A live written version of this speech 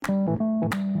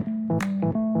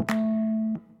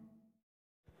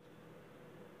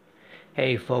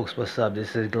Hey folks, what's up?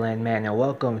 This is Glenn Mann, and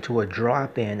welcome to a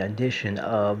drop-in edition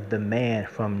of the Man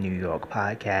from New York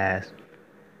podcast.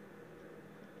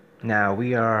 Now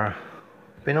we are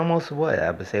been almost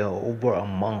I would say over a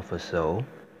month or so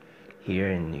here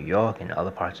in New York and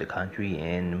other parts of the country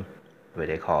in what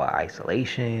they call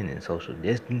isolation and social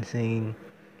distancing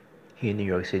here in New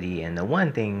York City. And the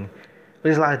one thing,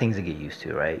 there's a lot of things to get used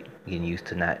to, right? Getting used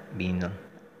to not being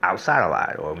outside a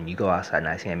lot, or when you go outside,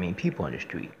 not seeing many people on the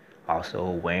street. Also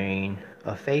wearing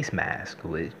a face mask,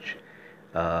 which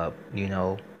you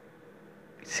know,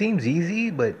 seems easy,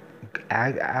 but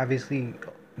obviously,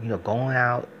 going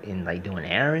out and like doing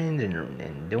errands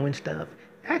and doing stuff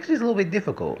actually is a little bit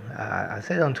difficult. I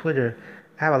said on Twitter,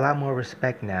 I have a lot more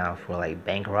respect now for like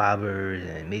bank robbers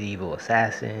and medieval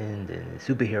assassins and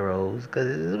superheroes because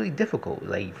it's really difficult.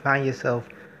 Like you find yourself,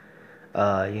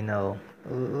 a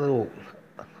little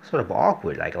sort of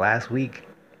awkward. Like last week,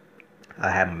 I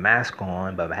had my mask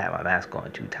on, but I had my mask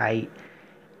on too tight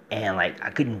and like I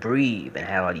couldn't breathe and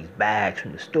I had all these bags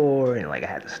from the store and like I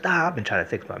had to stop and try to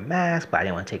fix my mask, but I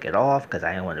didn't want to take it off because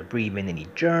I didn't want to breathe in any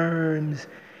germs.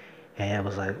 And I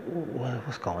was like,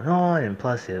 what's going on? And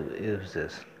plus it was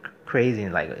just crazy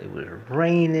and like it was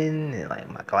raining and like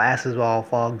my glasses were all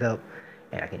fogged up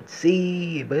and I can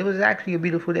see, but it was actually a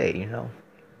beautiful day.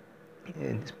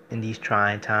 In these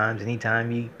trying times,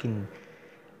 anytime you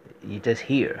just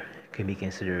here can be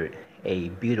considered a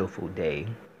beautiful day.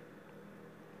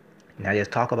 Now let's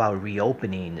talk about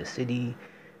reopening the city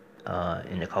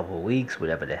in a couple of weeks,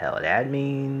 whatever the hell that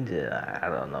means. I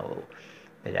don't know.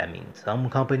 Does that mean some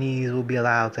companies will be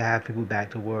allowed to have people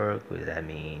back to work? What does that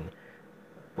mean?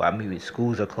 Well, I mean,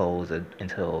 schools are closed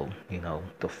until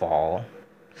the fall,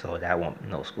 so that won't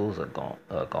no schools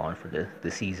are gone for the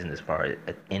season as far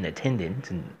as in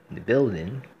attendance in the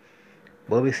building.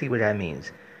 Well, we see what that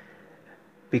means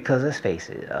because let's face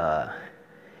it,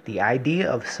 the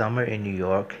idea of summer in New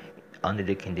York under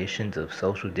the conditions of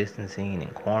social distancing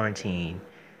and quarantine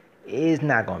is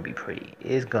not going to be pretty.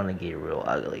 It's going to get real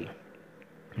ugly.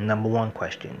 Number one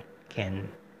question: can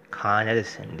Con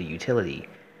Edison, the utility,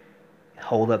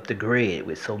 hold up the grid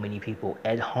with so many people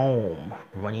at home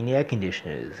running air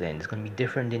conditioners? And it's going to be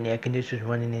different than air conditioners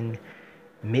running in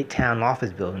midtown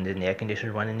office buildings than air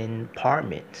conditioners running in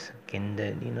apartments. Can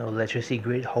the electricity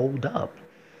grid hold up?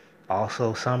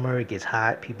 Also, summer, it gets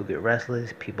hot, people get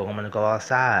restless, people want to go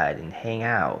outside and hang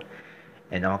out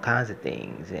and all kinds of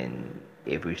things. And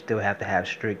if we still have to have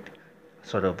strict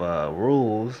sort of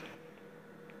rules,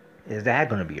 is that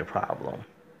going to be a problem?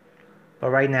 But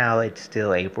right now, it's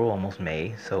still April, almost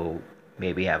May, so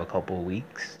maybe have a couple of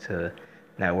weeks to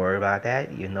not worry about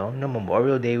that. No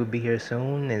Memorial Day will be here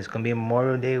soon, and it's going to be a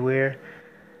Memorial Day where,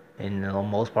 in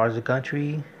most parts of the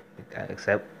country,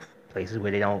 except places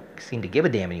where they don't seem to give a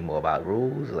damn anymore about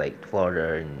rules, like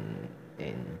Florida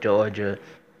and Georgia,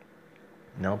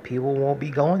 people won't be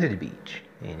going to the beach,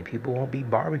 and people won't be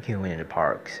barbecuing in the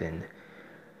parks and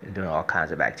doing all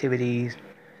kinds of activities.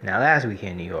 Now, last week here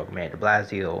in New York, Mayor de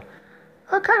Blasio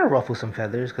kind of ruffled some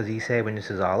feathers because he said when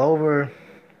this is all over,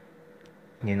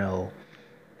 you know,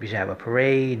 we should have a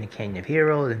parade in the Canyon of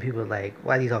Heroes. And people are like,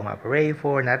 what are you talking about parade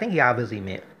for? And I think he obviously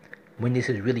meant when this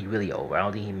is really, really over. I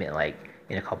don't think he meant like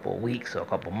in a couple of weeks or a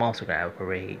couple of months we're going to have a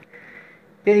parade.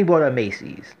 Then he brought up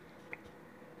Macy's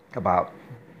about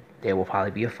there will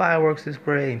probably be a fireworks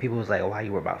display. And people was like, why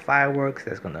you worry about fireworks?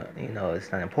 That's going to,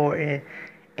 it's not important.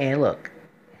 And look,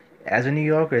 as a New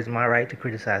Yorker, it's my right to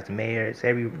criticize the mayor. It's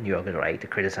every New Yorker's right to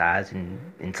criticize and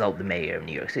insult the mayor of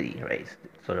New York City, right?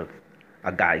 It's sort of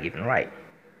a God-given right.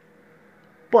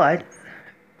 But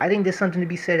I think there's something to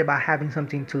be said about having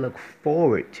something to look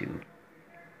forward to,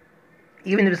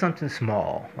 even if it's something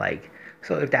small. Like,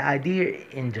 so if the idea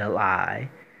in July,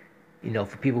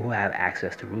 for people who have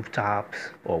access to rooftops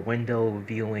or window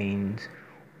viewings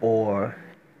or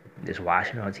just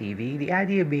watching on TV, the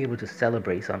idea of being able to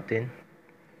celebrate something,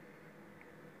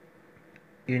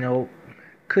 you know,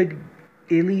 could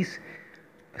at least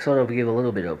sort of give a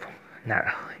little bit of not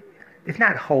it's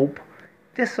not hope,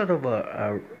 just sort of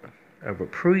a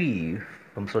reprieve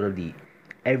from sort of the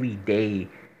everyday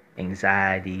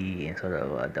anxiety and sort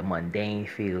of the mundane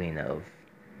feeling of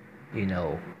you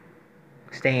know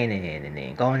staying in and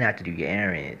then going out to do your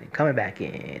errands and coming back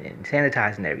in and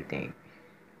sanitizing everything,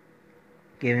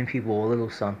 giving people a little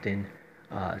something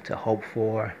to hope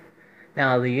for.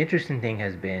 Now the interesting thing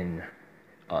has been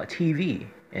TV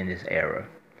in this era,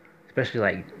 especially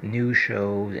like news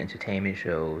shows, entertainment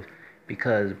shows,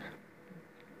 because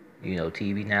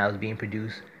TV now is being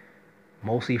produced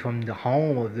mostly from the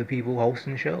home of the people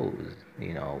hosting shows.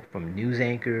 From news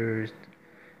anchors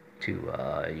to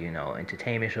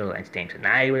entertainment shows, Entertainment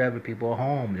Tonight, whatever. People are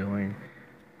home doing,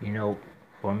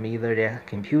 from either their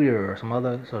computer or some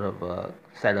other sort of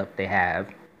setup they have.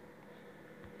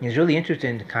 It's really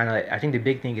interesting to kind of. I think the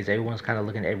big thing is everyone's kind of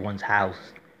looking at everyone's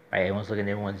house, right? Everyone's looking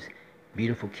at everyone's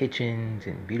beautiful kitchens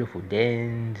and beautiful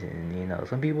dens, and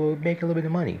some people make a little bit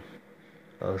of money,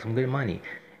 some good money.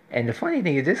 And the funny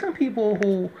thing is, there's some people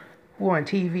who are on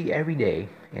TV every day,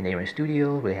 and they're in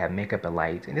studios where they have makeup and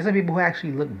lights, and there's some people who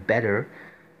actually look better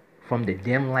from the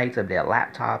dim lights of their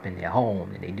laptop in their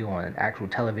home than they do on an actual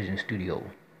television studio.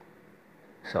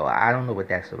 So I don't know what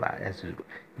that's about. That's just,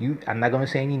 you. I'm not gonna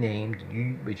say any names.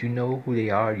 But you know who they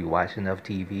are. You watch enough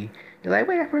TV. You're like,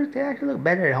 wait, that person, they actually look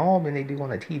better at home than they do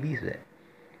on a TV set.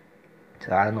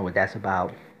 So I don't know what that's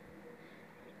about.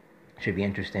 Should be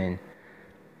interesting.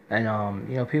 And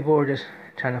people are just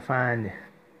trying to find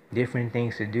different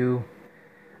things to do.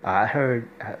 I heard,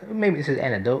 maybe this is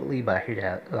anecdotally, but I heard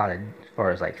that a lot of, as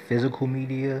far as like physical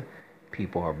media,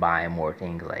 people are buying more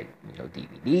things like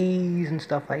DVDs and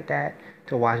stuff like that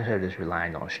to watch instead of just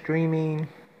relying on streaming,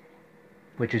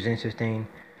 which is interesting.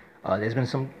 There's been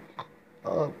some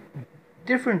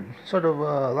different sort of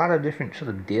a lot of different sort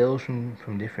of deals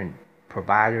from different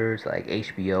providers, like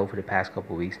HBO for the past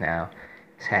couple of weeks now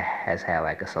has had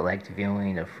like a select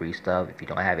viewing of free stuff. If you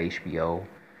don't have HBO,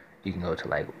 you can go to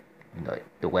like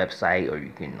the website, or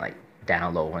you can like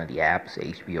download one of the apps,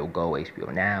 HBO Go,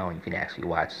 HBO Now, and you can actually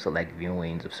watch select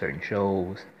viewings of certain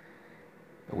shows,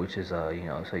 which is so you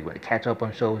want to catch up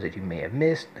on shows that you may have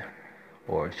missed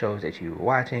or shows that you were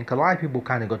watching. Cause a lot of people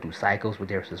kind of go through cycles with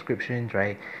their subscriptions,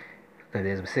 right? Because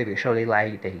there's a specific show they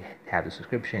like, they have the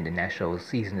subscription, then that show's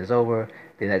season is over,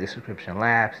 they let the subscription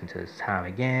lapse until it's time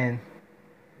again.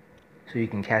 So you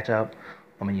can catch up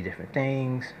on many different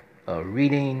things.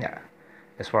 Reading,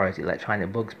 as far as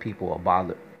electronic books, people are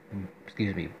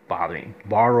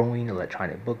borrowing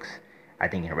electronic books, I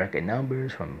think in record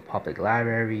numbers from public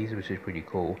libraries, which is pretty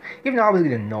cool. Even though I was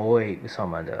getting annoyed with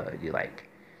some of the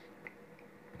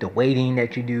waiting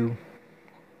that you do.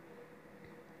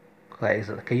 Cause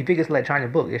you think it's an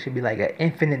electronic book, there should be like an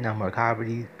infinite number of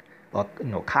copies, or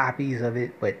copies of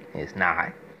it, but it's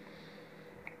not.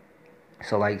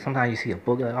 So like sometimes you see a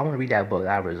book, like, I want to read that book,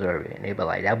 I reserve it, and they be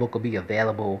like, that book will be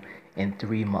available in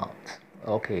 3 months.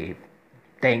 Okay,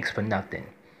 thanks for nothing.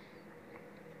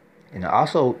 And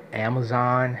also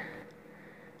Amazon,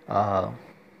 Barnes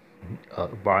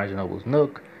and Noble's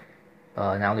Nook.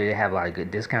 Not only they have a lot of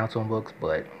good discounts on books,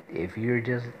 but if you're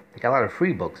just, they got a lot of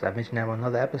free books. I mentioned that on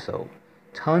another episode.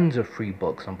 Tons of free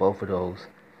books on both of those.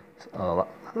 A lot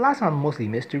of times mostly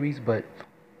mysteries, but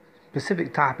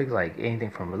specific topics like anything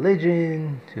from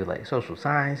religion to like social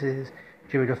sciences.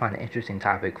 If you ever find an interesting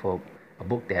topic for a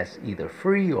book that's either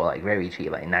free or like very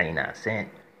cheap, like 99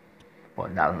 cents or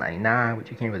 $1.99, which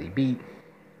you can't really beat.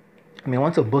 I mean,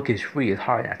 once a book is free, it's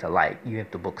hard not to like, even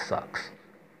if the book sucks.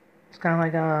 It's kind of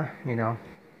like,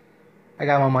 I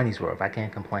got my money's worth. I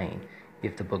can't complain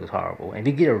if the book is horrible. And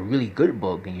if you get a really good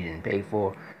book and you didn't pay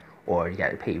for, or you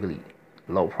got to pay really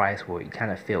low price for it, you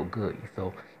kind of feel good. You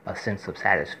feel a sense of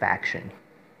satisfaction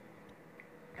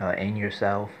in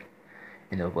yourself,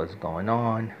 what's going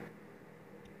on.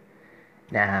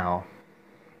 Now,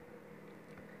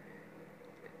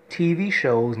 TV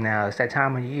shows now, it's that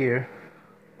time of year.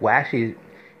 Well, actually,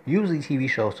 usually TV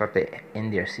shows start to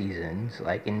end their seasons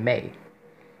like in May.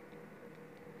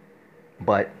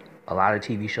 But a lot of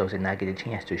TV shows did not get a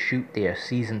chance to shoot their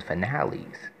season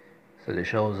finales. So the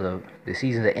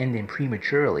seasons are ending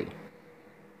prematurely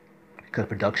because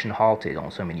production halted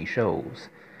on so many shows.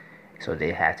 So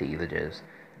they had to either just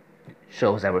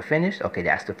shows that were finished, okay,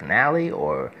 that's the finale,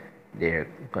 or they're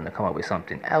going to come up with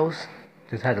something else.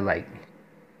 Just had to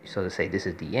so to say this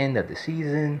is the end of the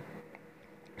season.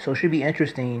 So it should be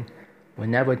interesting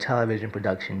whenever television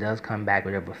production does come back,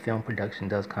 whenever film production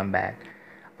does come back,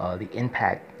 the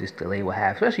impact this delay will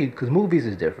have, especially because movies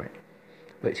is different.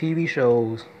 But TV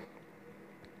shows,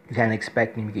 you kind of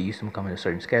expect them to get used to them coming to a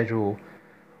certain schedule.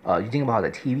 You think about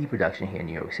the TV production here in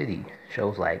New York City,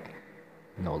 shows like,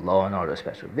 Law and Order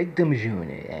Special Victims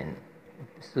Unit, and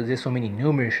so there's so many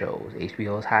numerous shows.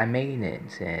 HBO's High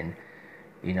Maintenance, and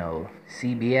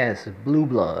CBS Blue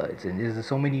Bloods, and there's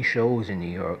so many shows in New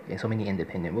York and so many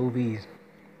independent movies.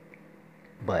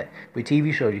 But with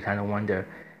TV shows, you kind of wonder,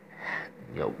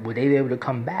 would they be able to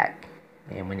come back?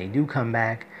 And when they do come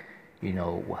back,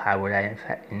 how would that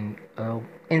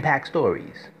impact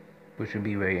stories, which would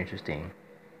be very interesting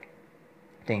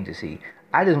thing to see.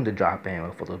 I just want to drop in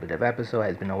with a little bit of episode.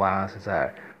 It's been a while since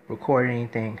I recorded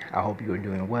anything. I hope you are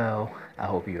doing well. I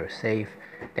hope you are safe.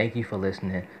 Thank you for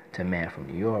listening to Man from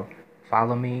New York.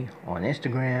 Follow me on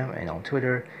Instagram and on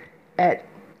Twitter at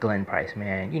Glenn Price,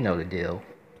 man. You know the deal.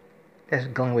 That's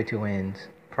Glenn with two N's.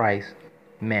 Price,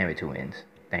 man with two N's.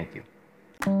 Thank you.